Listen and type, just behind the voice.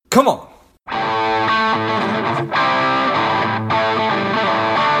Come on.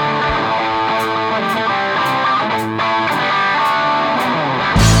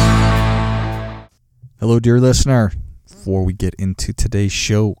 Hello, dear listener. Before we get into today's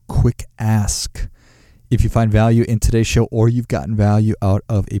show, quick ask. If you find value in today's show or you've gotten value out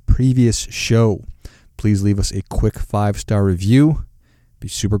of a previous show, please leave us a quick 5-star review. Be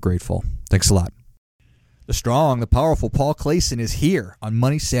super grateful. Thanks a lot. The strong, the powerful Paul Clason is here on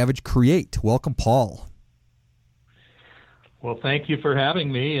Money Savage Create. Welcome, Paul. Well, thank you for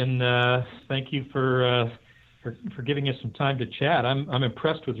having me, and thank you for giving us some time to chat. I'm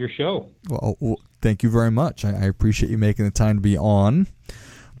impressed with your show. Well, thank you very much. I appreciate you making the time to be on.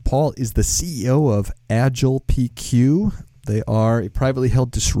 Paul is the CEO of Agile PQ. They are a privately held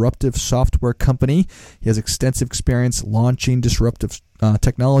disruptive software company. He has extensive experience launching disruptive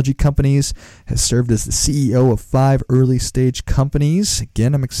technology companies, has served as the CEO of 5 early-stage companies.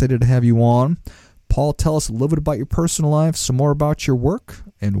 Again, I'm excited to have you on. Paul, tell us a little bit about your personal life, some more about your work,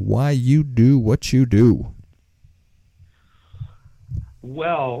 and why you do what you do.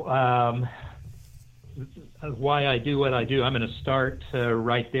 Well, why I do what I do, I'm going to start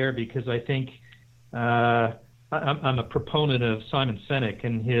right there because I think I'm a proponent of Simon Sinek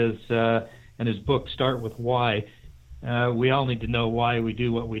and his book Start with Why. We all need to know why we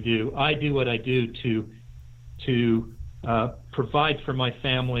do what we do. I do what I do to provide for my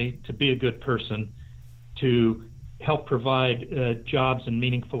family, to be a good person, to help provide jobs and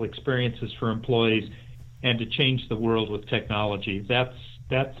meaningful experiences for employees, and to change the world with technology. That's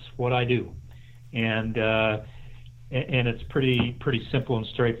what I do, and it's pretty simple and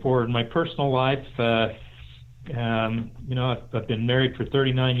straightforward. In my personal life, I've been married for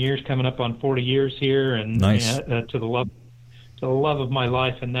 39 years, coming up on 40 years here, and nice. To the love of my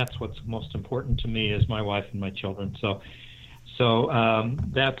life, and that's what's most important to me is my wife and my children. So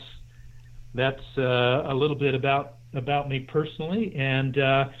that's a little bit about me personally, and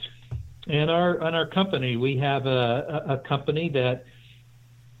our company. We have a company that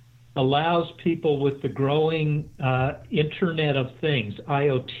allows people with the growing Internet of Things,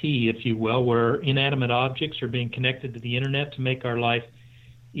 IoT, if you will, where inanimate objects are being connected to the Internet to make our life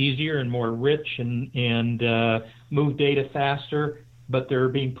easier and more rich and move data faster, but they're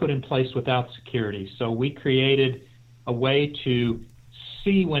being put in place without security. So we created a way to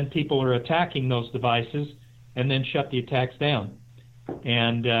see when people are attacking those devices and then shut the attacks down.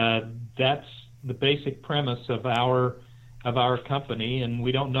 And that's the basic premise of our company, and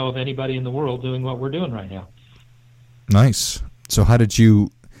we don't know of anybody in the world doing what we're doing right now. Nice. So how did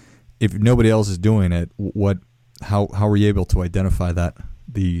you, if nobody else is doing it, how were you able to identify that,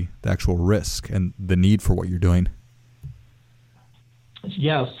 the actual risk and the need for what you're doing?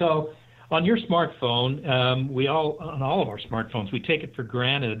 Yeah, so on your smartphone, on all of our smartphones, we take it for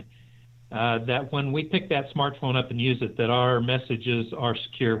granted that when we pick that smartphone up and use it, that our messages are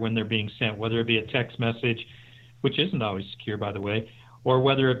secure when they're being sent, whether it be a text message, which isn't always secure, by the way, or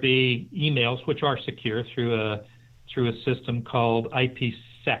whether it be emails, which are secure through a system called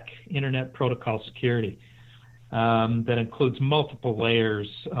IPsec, Internet Protocol Security, that includes multiple layers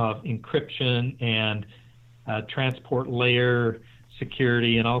of encryption and transport layer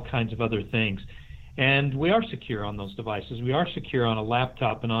security and all kinds of other things. And we are secure on those devices. We are secure on a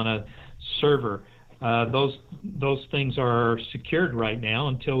laptop and on a server. Those things are secured right now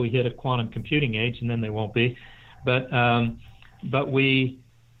until we hit a quantum computing age, and then they won't be. But we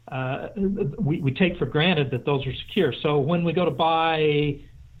take for granted that those are secure. So when we go to buy,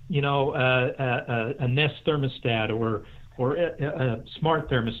 a Nest thermostat or a smart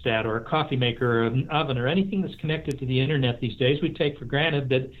thermostat or a coffee maker or an oven or anything that's connected to the Internet these days, we take for granted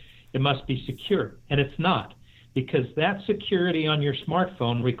that it must be secure, and it's not, because that security on your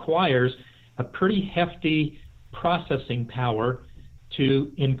smartphone requires a pretty hefty processing power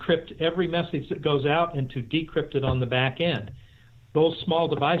to encrypt every message that goes out and to decrypt it on the back end. Those small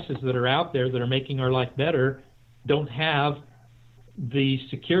devices that are out there that are making our life better don't have the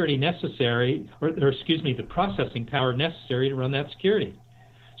security necessary, the processing power necessary to run that security.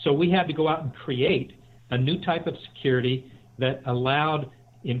 So we had to go out and create a new type of security that allowed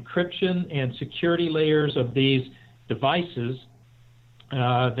encryption and security layers of these devices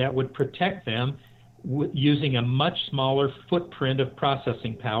that would protect them using a much smaller footprint of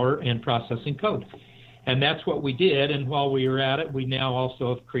processing power and processing code. And that's what we did, and while we were at it, we now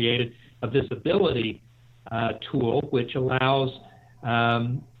also have created a visibility tool which allows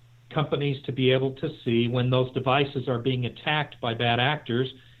companies to be able to see when those devices are being attacked by bad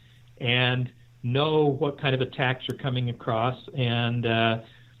actors and know what kind of attacks are coming across and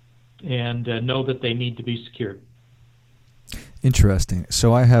know that they need to be secured. Interesting.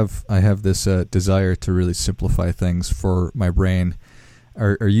 So I have this desire to really simplify things for my brain.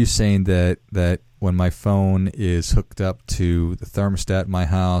 Are you saying that when my phone is hooked up to the thermostat in my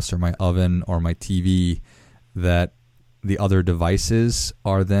house or my oven or my TV, that the other devices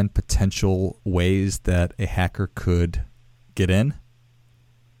are then potential ways that a hacker could get in?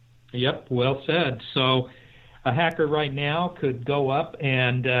 Yep, well said. So a hacker right now could go up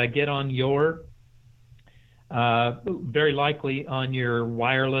and get on your, very likely on your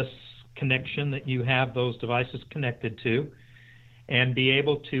wireless connection that you have those devices connected to, and be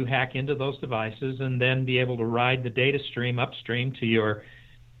able to hack into those devices and then be able to ride the data stream upstream to your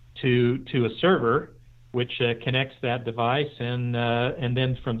to a server, which connects that device, and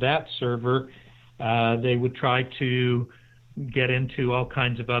then from that server, they would try to get into all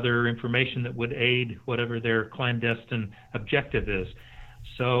kinds of other information that would aid whatever their clandestine objective is.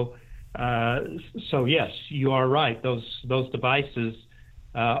 So yes, you are right. Those devices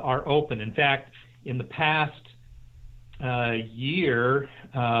are open. In fact, in the past year,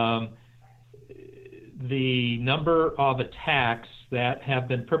 the number of attacks that have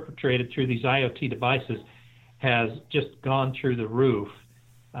been perpetrated through these IoT devices has just gone through the roof.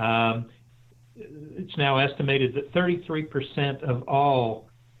 It's now estimated that 33% of all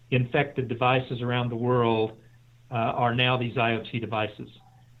infected devices around the world are now these IoT devices.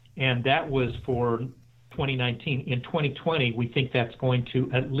 And that was for 2019. In 2020, we think that's going to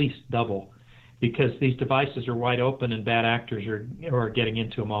at least double, because these devices are wide open and bad actors are getting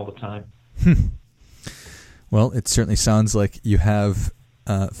into them all the time. Well, it certainly sounds like you have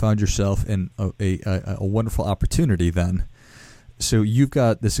found yourself in a wonderful opportunity then. So you've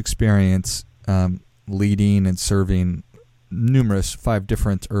got this experience leading and serving numerous 5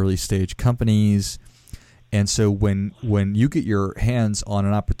 different early stage companies. And so when you get your hands on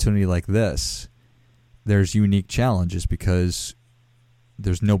an opportunity like this, there's unique challenges because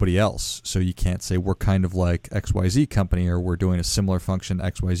there's nobody else. So you can't say we're kind of like XYZ company or we're doing a similar function to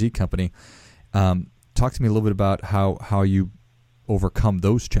XYZ company. Talk to me a little bit about how you overcome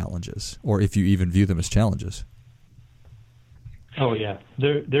those challenges, or if you even view them as challenges. Oh, yeah.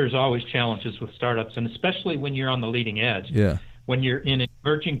 There's always challenges with startups, and especially when you're on the leading edge. Yeah. When you're in an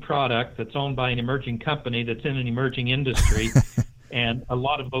emerging product that's owned by an emerging company that's in an emerging industry, and a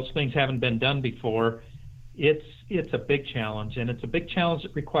lot of those things haven't been done before, it's a big challenge, and it's a big challenge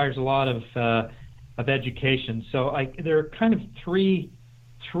that requires a lot of education. So there are kind of three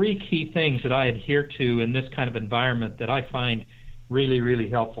key things that I adhere to in this kind of environment that I find really, really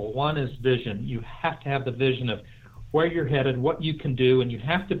helpful. One is vision. You have to have the vision of where you're headed, what you can do, and you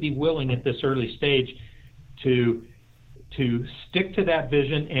have to be willing at this early stage to stick to that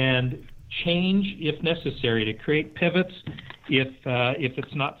vision and change if necessary, to create pivots if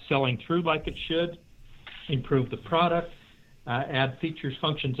it's not selling through like it should, improve the product, add features,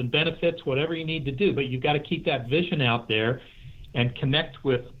 functions, and benefits, whatever you need to do. But you've got to keep that vision out there and connect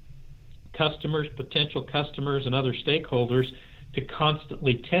with customers, potential customers, and other stakeholders to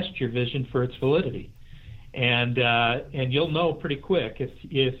constantly test your vision for its validity. And you'll know pretty quick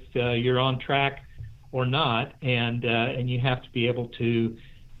if you're on track or not, and you have to be able to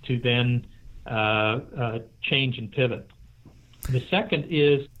then change and pivot. The second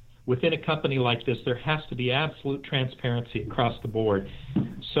is, within a company like this, there has to be absolute transparency across the board.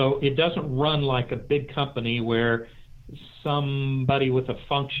 So it doesn't run like a big company where somebody with a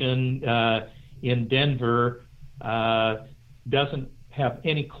function in Denver doesn't have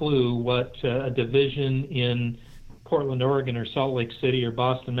any clue what a division in Portland, Oregon, or Salt Lake City, or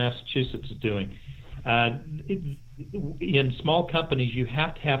Boston, Massachusetts is doing. In small companies, you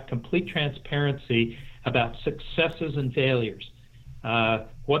have to have complete transparency about successes and failures.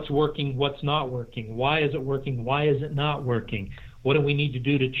 What's working, what's not working, why is it working, why is it not working, what do we need to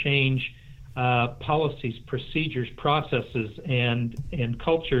do to change policies, procedures, processes, and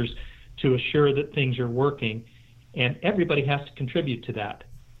cultures to assure that things are working. And everybody has to contribute to that.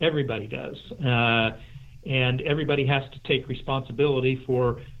 Everybody does. And everybody has to take responsibility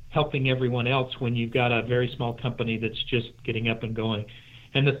for helping everyone else when you've got a very small company that's just getting up and going.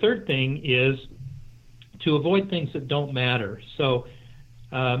 And the third thing is to avoid things that don't matter. So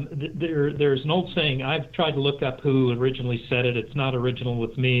there's an old saying. I've tried to look up who originally said it. It's not original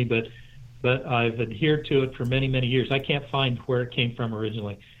with me, but I've adhered to it for many, many years. I can't find where it came from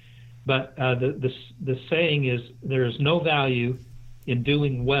originally. But the saying is, there is no value in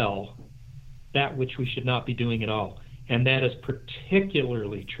doing well that which we should not be doing at all. And that is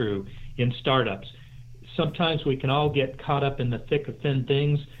particularly true in startups. Sometimes we can all get caught up in the thick of thin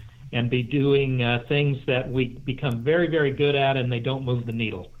things and be doing things that we become very, very good at, and they don't move the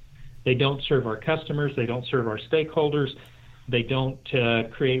needle. They don't serve our customers. They don't serve our stakeholders. They don't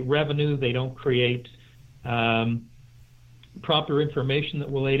create revenue. They don't create proper information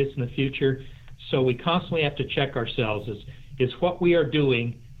that will aid us in the future. So we constantly have to check ourselves. Is what we are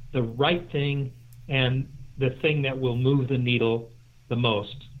doing the right thing and the thing that will move the needle the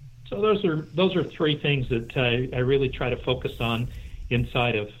most? So those are three things that I really try to focus on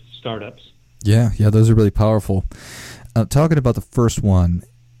inside of startups. Yeah, those are really powerful. Talking about the first one,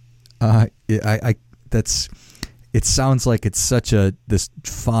 it sounds like it's such this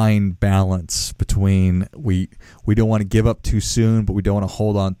fine balance between we don't want to give up too soon, but we don't want to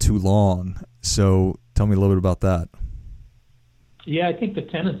hold on too long. So tell me a little bit about that. Yeah, I think the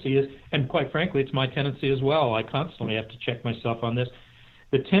tendency is, and quite frankly, it's my tendency as well. I constantly have to check myself on this.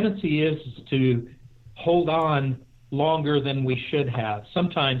 The tendency is to hold on longer than we should have.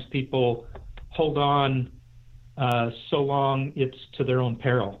 Sometimes people hold on so long it's to their own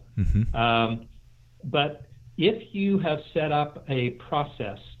peril. Mm-hmm. But if you have set up a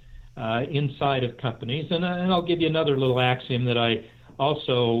process inside of companies, and I'll give you another little axiom that I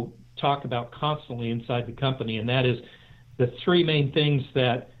also talk about constantly inside the company, and that is the three main things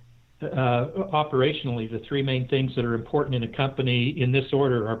that operationally, the three main things that are important in a company in this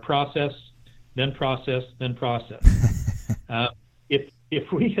order are process, then process, then process.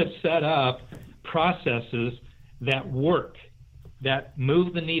 If we have set up processes that work, that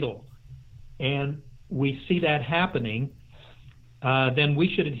move the needle, and we see that happening, then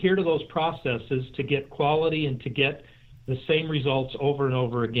we should adhere to those processes to get quality and to get the same results over and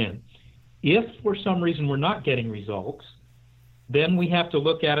over again. If for some reason we're not getting results, then we have to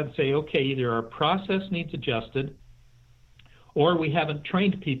look at it and say, okay, either our process needs adjusted or we haven't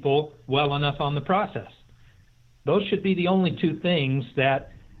trained people well enough on the process. Those should be the only two things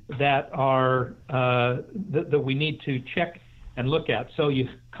that are that we need to check and look at. So you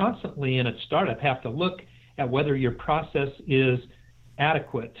constantly in a startup have to look at whether your process is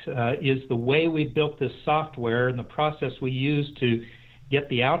adequate. Is the way we built this software and the process we use to get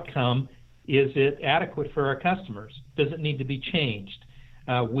the outcome, is it adequate for our customers? Does it need to be changed?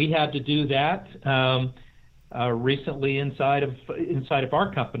 We had to do that recently inside of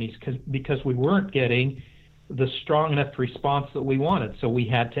our companies because we weren't getting the strong enough response that we wanted. So we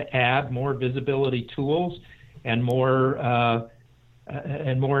had to add more visibility tools and more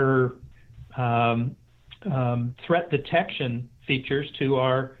threat detection features to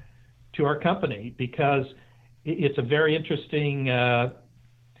our company, because it's a very interesting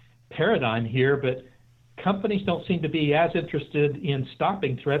paradigm here, but companies don't seem to be as interested in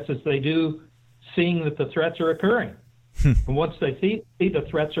stopping threats as they do seeing that the threats are occurring. And once they see the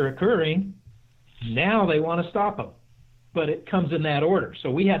threats are occurring, now they want to stop them. But it comes in that order. So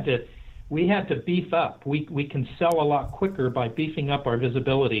we had to beef up. We can sell a lot quicker by beefing up our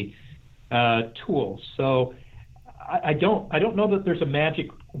visibility tools. So I don't know that there's a magic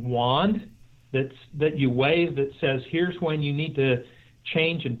wand that you wave that says here's when you need to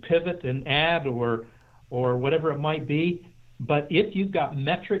change and pivot and add or whatever it might be. But if you've got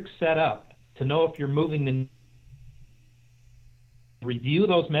metrics set up to know if you're moving the review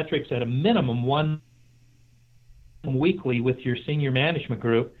those metrics at a minimum one weekly with your senior management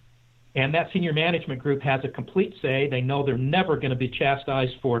group, and that senior management group has a complete say. They know they're never going to be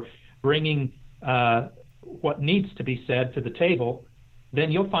chastised for bringing what needs to be said to the table,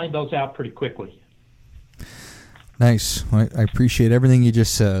 then you'll find those out pretty quickly. Nice. I appreciate everything you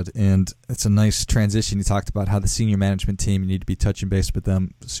just said, and it's a nice transition. You talked about how the senior management team, you need to be touching base with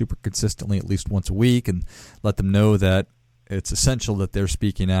them super consistently, at least once a week, and let them know that it's essential that they're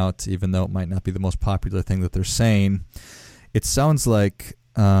speaking out, even though it might not be the most popular thing that they're saying. It sounds like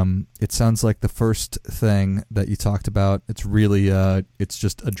the first thing that you talked about, it's really it's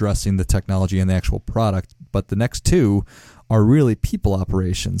just addressing the technology and the actual product. But the next two are really people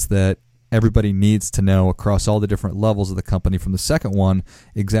operations that everybody needs to know across all the different levels of the company. From the second one,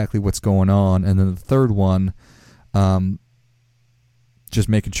 exactly what's going on, and then the third one, just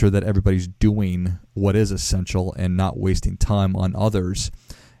making sure that everybody's doing what is essential and not wasting time on others.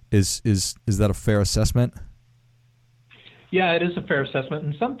 Is that a fair assessment? Yeah, it is a fair assessment.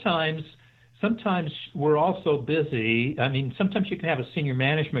 And sometimes we're also busy. I mean, sometimes you can have a senior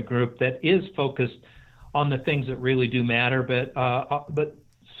management group that is focused on the things that really do matter, but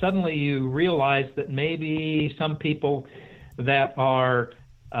suddenly you realize that maybe some people that are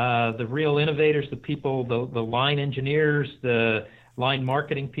the real innovators, the people, the line engineers, the line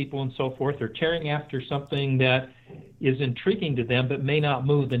marketing people and so forth, are tearing after something that is intriguing to them but may not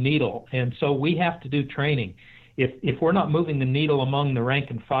move the needle. And so we have to do training. If we're not moving the needle among the rank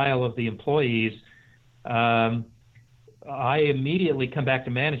and file of the employees, I immediately come back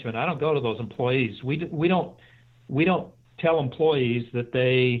to management. I don't go to those employees. We don't tell employees that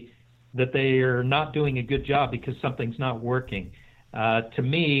they are not doing a good job because something's not working. To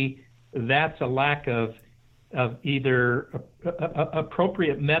me, that's a lack of either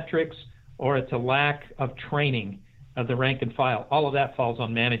appropriate metrics, or it's a lack of training of the rank and file. All of that falls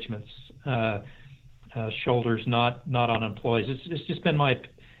on management's shoulders, not on employees. It's just been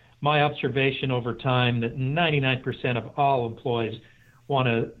my observation over time that 99% of all employees want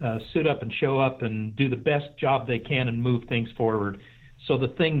to suit up and show up and do the best job they can and move things forward. So the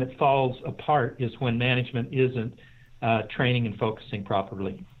thing that falls apart is when management isn't training and focusing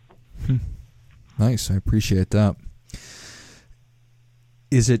properly. Nice. I appreciate that.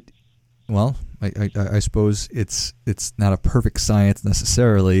 Is it, well, I suppose it's not a perfect science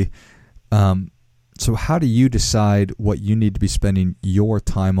necessarily. So how do you decide what you need to be spending your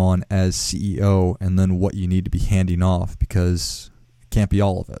time on as CEO, and then what you need to be handing off? Because it can't be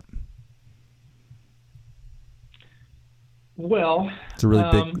all of it. Well, it's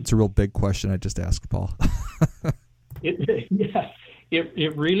a real big question I just asked, Paul.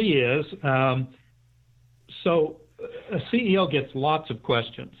 It really is. So a CEO gets lots of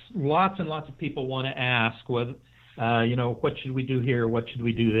questions. Lots and lots of people want to ask whether, what should we do here? What should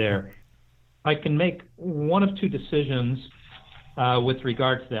we do there? I can make one of two decisions with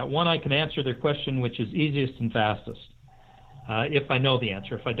regard to that. One, I can answer their question, which is easiest and fastest. If I know the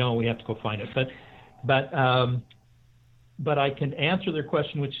answer. If I don't, we have to go find it. But I can answer their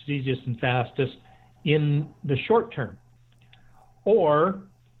question, which is easiest and fastest, in the short term. Or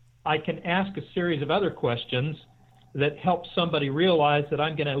I can ask a series of other questions that help somebody realize that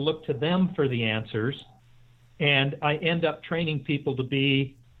I'm going to look to them for the answers, and I end up training people to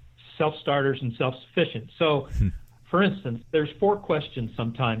be self-starters and self-sufficient. So, for instance, there's 4 questions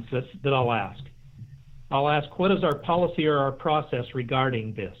sometimes that I'll ask. I'll ask, what is our policy or our process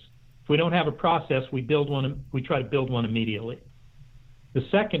regarding this? If we don't have a process, we try to build one immediately. The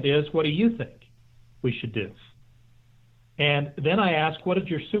second is, what do you think we should do? And then I ask, what did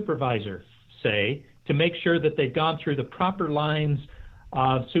your supervisor say, to make sure that they've gone through the proper lines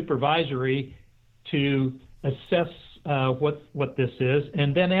of supervisory to assess what this is.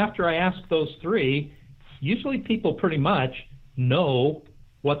 And then after I ask those 3, usually people pretty much know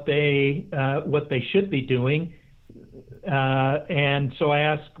what they should be doing. And so I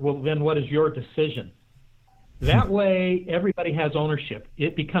ask, well, then what is your decision? That way, everybody has ownership.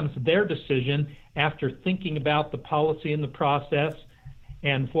 It becomes their decision after thinking about the policy and the process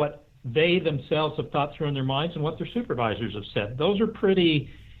and what they themselves have thought through in their minds and what their supervisors have said. Those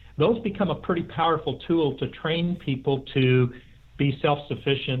become a pretty powerful tool to train people to be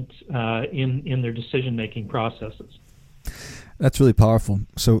self-sufficient in their decision-making processes. That's really powerful.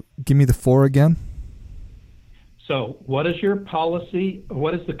 So give me the 4 again. So what is your policy?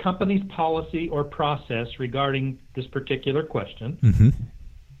 What is the company's policy or process regarding this particular question? Mm-hmm.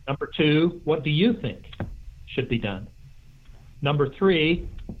 Number 2, what do you think should be done? Number 3,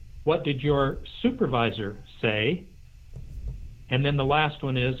 what did your supervisor say? And then the last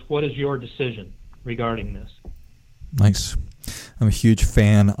one is, what is your decision regarding this? Nice. I'm a huge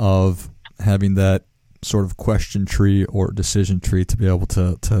fan of having that sort of question tree or decision tree to be able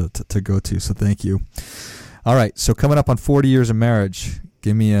to go to. So thank you. All right. So coming up on 40 years of marriage,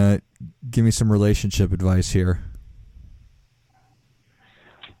 give me some relationship advice here.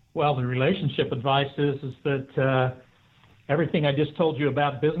 Well, the relationship advice is that everything I just told you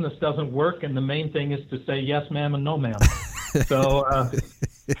about business doesn't work, and the main thing is to say yes, ma'am, and no, ma'am. So,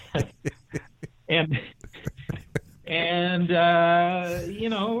 and I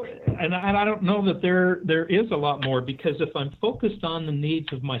don't know that there is a lot more, because if I'm focused on the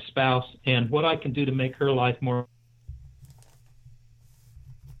needs of my spouse and what I can do to make her life more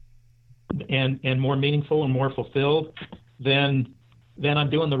and more meaningful and more fulfilled, then I'm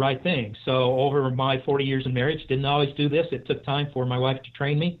doing the right thing. So over my 40 years in marriage, didn't always do this. It took time for my wife to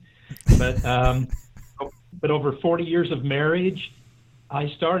train me, but over 40 years of marriage, I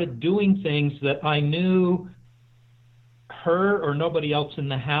started doing things that I knew her or nobody else in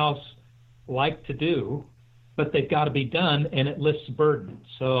the house liked to do, but they've got to be done, and it lifts burden.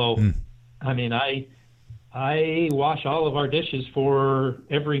 So, I mean, I wash all of our dishes for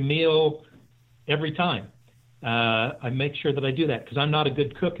every meal, every time. I make sure that I do that because I'm not a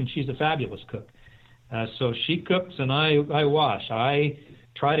good cook and she's a fabulous cook. So she cooks and I wash. I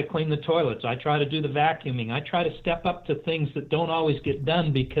try to clean the toilets. I try to do the vacuuming. I try to step up to things that don't always get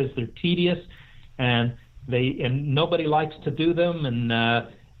done because they're tedious and nobody likes to do them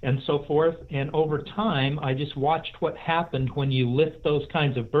and so forth. And over time, I just watched what happened when you lift those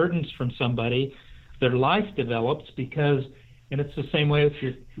kinds of burdens from somebody. Their life develops because And it's the same way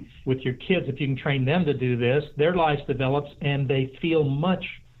with your kids. If you can train them to do this, their lives develops, and they feel much,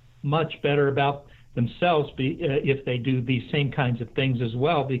 much better about themselves if they do these same kinds of things as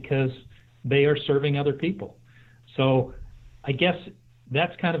well, because they are serving other people. So I guess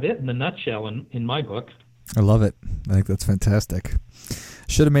that's kind of it in a nutshell in my book. I love it. I think that's fantastic.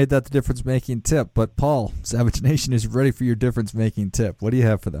 Should have made that the difference-making tip. But Paul, Savage Nation is ready for your difference-making tip. What do you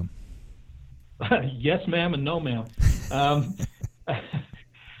have for them? Yes, ma'am, and no, ma'am. So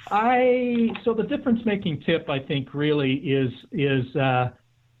the difference-making tip, I think, really is to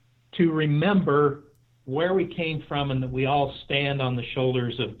remember where we came from and that we all stand on the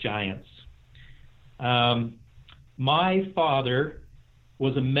shoulders of giants. My father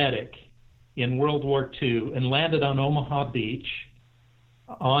was a medic in World War II and landed on Omaha Beach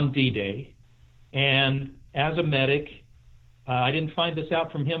on D-Day. And as a medic, I didn't find this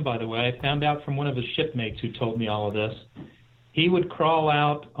out from him, by the way. I found out from one of his shipmates who told me all of this. He would crawl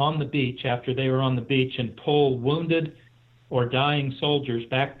out on the beach after they were on the beach and pull wounded or dying soldiers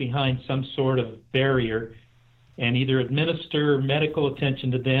back behind some sort of barrier and either administer medical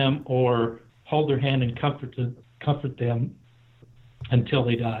attention to them or hold their hand and comfort them until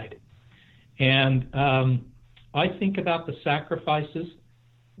they died. And I think about the sacrifices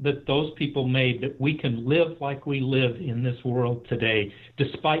that those people made, that we can live like we live in this world today,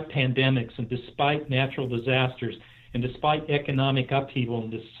 despite pandemics and despite natural disasters and despite economic upheaval and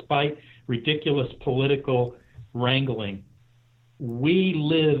despite ridiculous political wrangling. We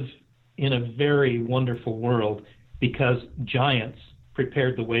live in a very wonderful world because giants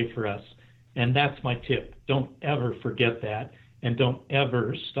prepared the way for us. And that's my tip. Don't ever forget that, and don't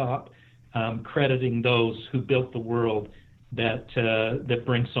ever stop crediting those who built the world that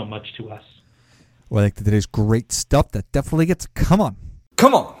brings so much to us. Well, I think that is great stuff. That definitely gets, come on.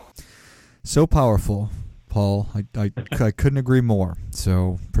 So powerful, Paul. I couldn't agree more.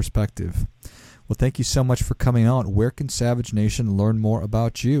 So, perspective. Well, thank you so much for coming out. Where can Savage Nation learn more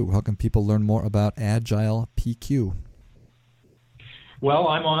about you? How can people learn more about Agile PQ? Well,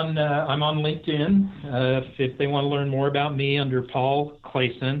 I'm on LinkedIn. If they want to learn more about me, under Paul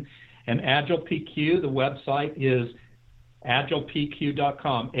Clayson. And Agile PQ, the website is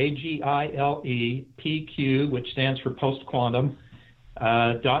agilepq.com, AGILEPQ, which stands for postquantum,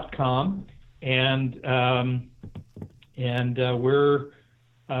 .com. And we're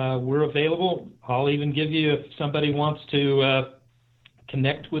available. I'll even give you, if somebody wants to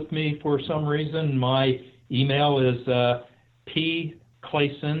connect with me for some reason, my email is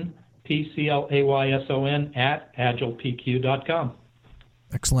pclayson, PCLAYSON, @agilepq.com.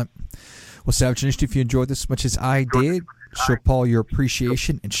 Excellent. Well, Savage Nation, if you enjoyed this as much as I did, show Paul your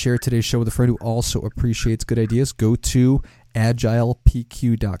appreciation and share today's show with a friend who also appreciates good ideas. Go to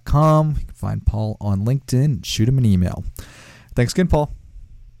agilepq.com. You can find Paul on LinkedIn and shoot him an email. Thanks again, Paul.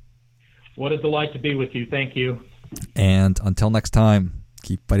 What a delight to be with you. Thank you. And until next time,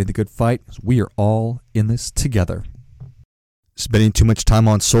 keep fighting the good fight. We are all in this together. Spending too much time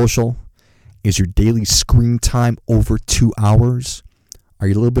on social? Is your daily screen time over 2 hours? Are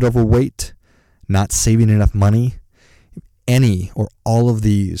you a little bit overweight? Not saving enough money? If any or all of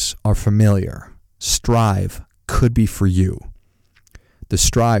these are familiar, Strive could be for you. The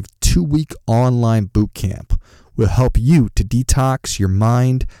Strive 2-week online bootcamp will help you to detox your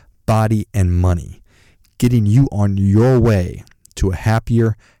mind, body, and money, getting you on your way to a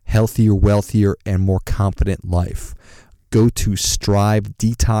happier, healthier, wealthier, and more confident life. Go to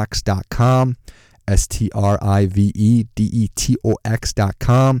strivedetox.com,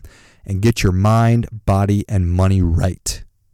 strivedetox.com, and get your mind, body, and money right.